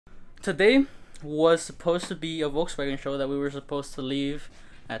today was supposed to be a Volkswagen show that we were supposed to leave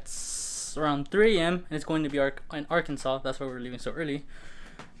at around 3 a.m. and it's going to be in Arkansas. That's why we're leaving so early.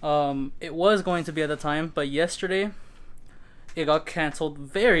 It was going to be at the time, but yesterday it got canceled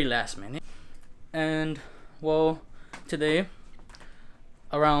very last minute. And well, today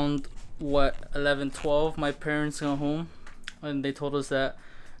around 11:12, my parents got home and they told us that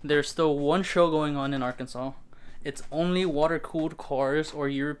there's still one show going on in Arkansas. It's only water-cooled cars or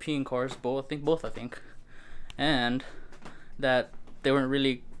European cars, both I think, and that they weren't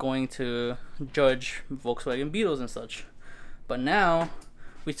really going to judge Volkswagen Beetles and such. But now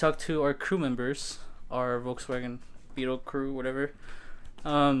we talked to our crew members, our Volkswagen Beetle crew, whatever.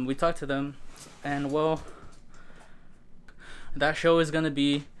 We talked to them, and well, that show is gonna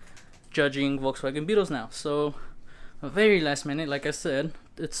be judging Volkswagen Beetles now. So very last minute, like I said,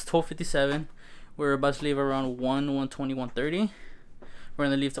 it's 12:57. We're about to leave around 1:20, 1:30. We're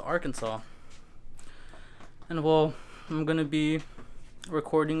gonna leave to Arkansas, and well, I'm gonna be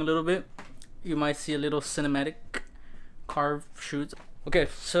recording a little bit. You might see a little cinematic car shoot. Okay,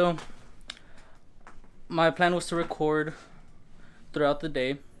 so my plan was to record throughout the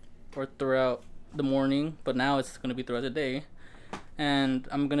day or throughout the morning, but now it's gonna be throughout the day, and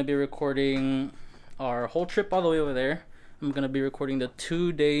I'm gonna be recording our whole trip all the way over there. I'm gonna be recording the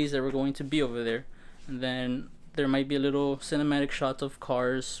 2 days that we're going to be over there, and then there might be a little cinematic shots of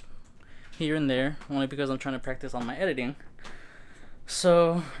cars here and there, only because I'm trying to practice on my editing.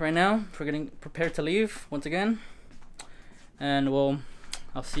 So right now we're getting prepared to leave once again, and well,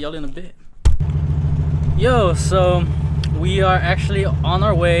 I'll see y'all in a bit. Yo, so we are actually on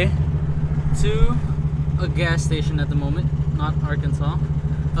our way to a gas station at the moment, not Arkansas.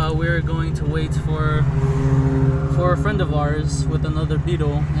 We're going to wait for a friend of ours with another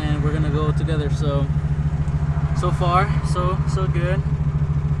Beetle, and we're gonna go together. So far so good.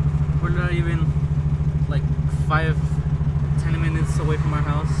 We're not even like 5-10 minutes away from our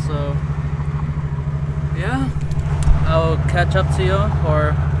house, so yeah, I'll catch up to you,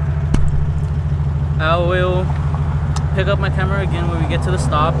 or I will pick up my camera again when we get to the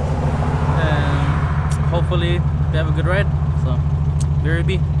stop, and hopefully we have a good ride. So very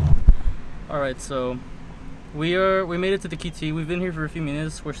be. Alright, so we made it to the KT. We've been here for a few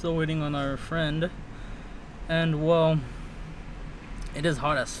minutes. We're still waiting on our friend, and well, it is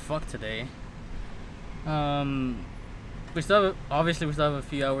hot as fuck today. We still have, obviously we still have a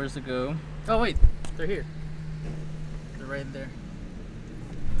few hours to go. Oh wait, they're here. They're right there.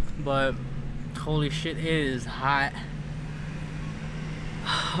 But holy shit, it is hot.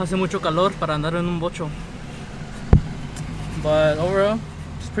 Hace mucho calor para andar en un bocho. But overall,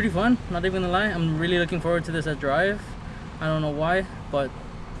 it's pretty fun, not even gonna lie. I'm really looking forward to this drive. I don't know why, but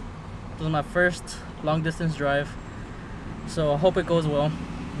this is my first long distance drive, so I hope it goes well,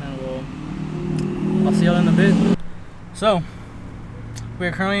 and I'll see y'all in a bit. So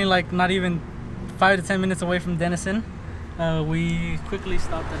we're currently like not even 5 to 10 minutes away from Denison. We quickly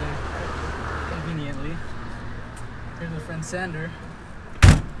stopped at a conveniently. Here's my friend Sander.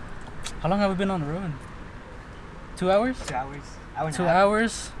 How long have we been on the road? 2 hours? 2 hours. 2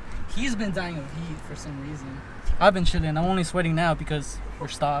 hours. He's been dying of heat for some reason. I've been chilling. I'm only sweating now because we're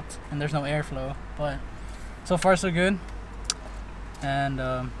stopped and there's no airflow. But so far so good. And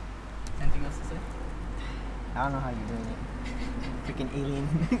anything else to say? I don't know how you're doing it. Freaking alien.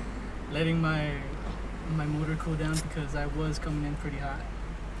 Letting my motor cool down because I was coming in pretty hot.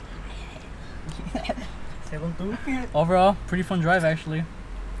 Overall, pretty fun drive actually.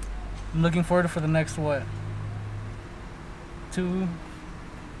 I'm looking forward for the next what? Two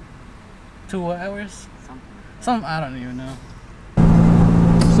hours? Some I don't even know.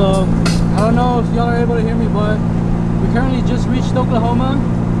 So I don't know if y'all are able to hear me, but we currently just reached Oklahoma.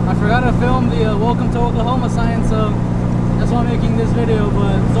 I forgot to film the welcome to Oklahoma sign, so that's why I'm making this video,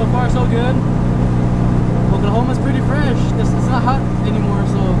 but so far so good. Oklahoma's pretty fresh. It's not hot anymore,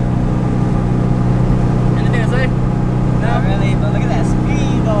 so anything to say? Not really, but look at that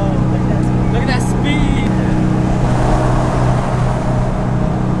speed though. Look at that speed.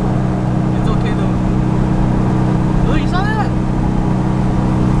 It's okay though. Oh, you saw that?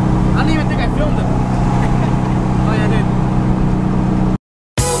 I didn't even think I filmed it. Oh yeah, I did.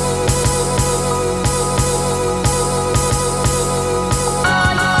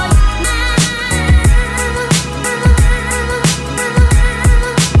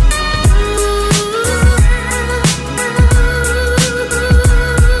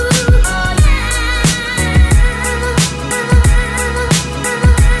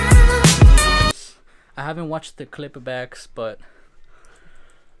 I haven't watched the clip backs, but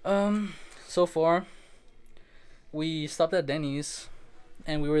so far we stopped at Denny's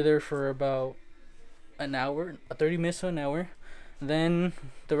and we were there for about an hour, 30 minutes to an hour. Then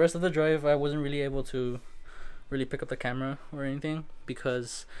the rest of the drive, I wasn't really able to really pick up the camera or anything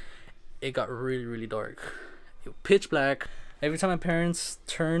because it got really dark. Pitch black. Every time my parents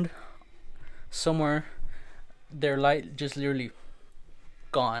turned somewhere, their light just literally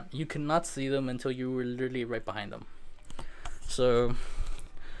gone. You could not see them until you were literally right behind them. So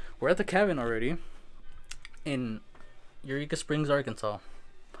we're at the cabin already in Eureka Springs, Arkansas,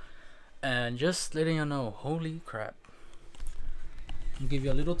 and just letting you know, holy crap. I'll give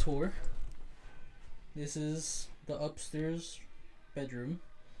you a little tour. This is the upstairs bedroom.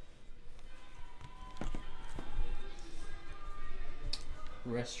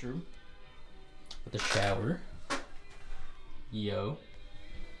 Restroom with a shower. Yo.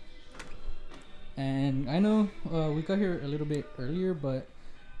 And I know we got here a little bit earlier, but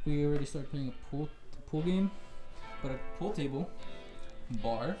we already started playing a pool game. But a pool table,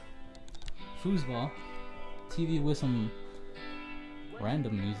 bar, foosball, TV with some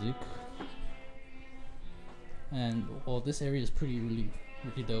random music, and well, this area is really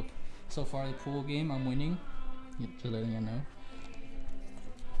dope. So far, the pool game, I'm winning. Just letting you know.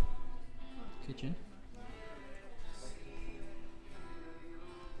 Kitchen,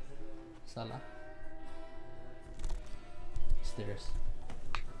 sala, stairs.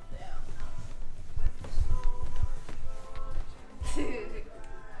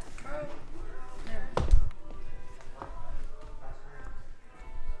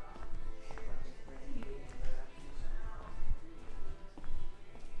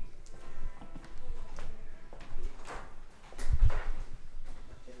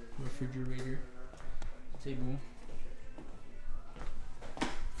 Refrigerator, table,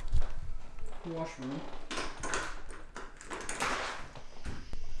 washroom,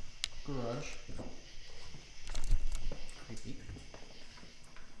 garage, creepy,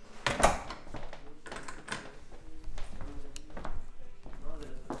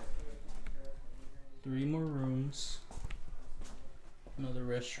 3 more rooms, another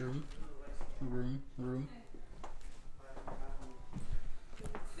restroom, room.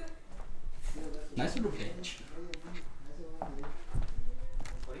 Nice little bench.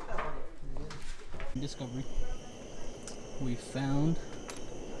 Discovery. We found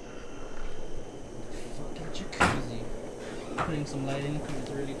the fucking jacuzzi. Putting some light in because it's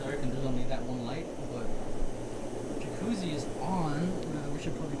really dark and there's only that one light, but jacuzzi is on. We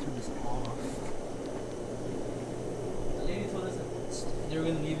should probably turn this off. The lady told us that they were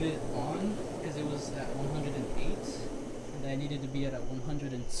gonna leave it on because it was at 108 and I needed to be at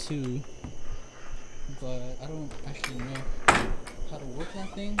 102. But I don't actually know how to work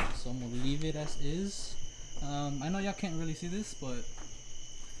that thing, so I'm gonna leave it as is. I know y'all can't really see this, but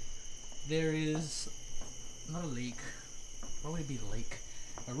there is not a lake. What would it be? A lake?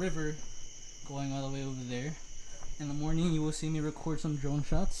 A river going all the way over there. In the morning, you will see me record some drone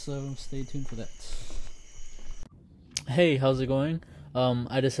shots, so stay tuned for that. Hey, how's it going?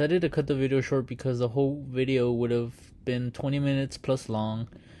 I decided to cut the video short because the whole video would have been 20 minutes plus long.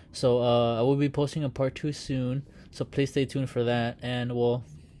 So I will be posting a part 2 soon, so please stay tuned for that. And well,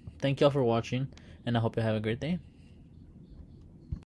 thank y'all for watching, and I hope you have a great day.